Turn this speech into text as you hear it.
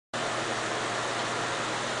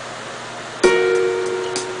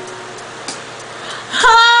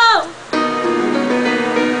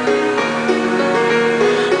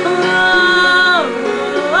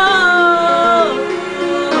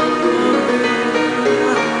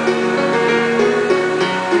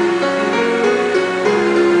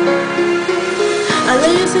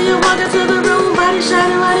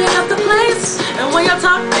And when you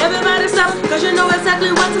talk, everybody stops, cause you know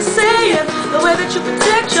exactly what to say. The way that you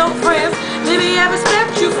protect your friends, baby, I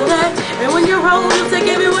respect you for that. And when you roll, you take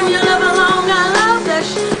everyone you love along. I love that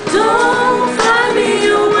shit. Don't fly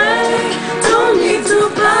me away, don't need to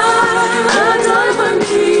buy a diamond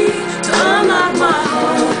key to unlock my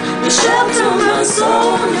heart. You shelter my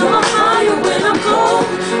soul, you're my fire when I'm cold.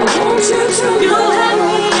 I want you to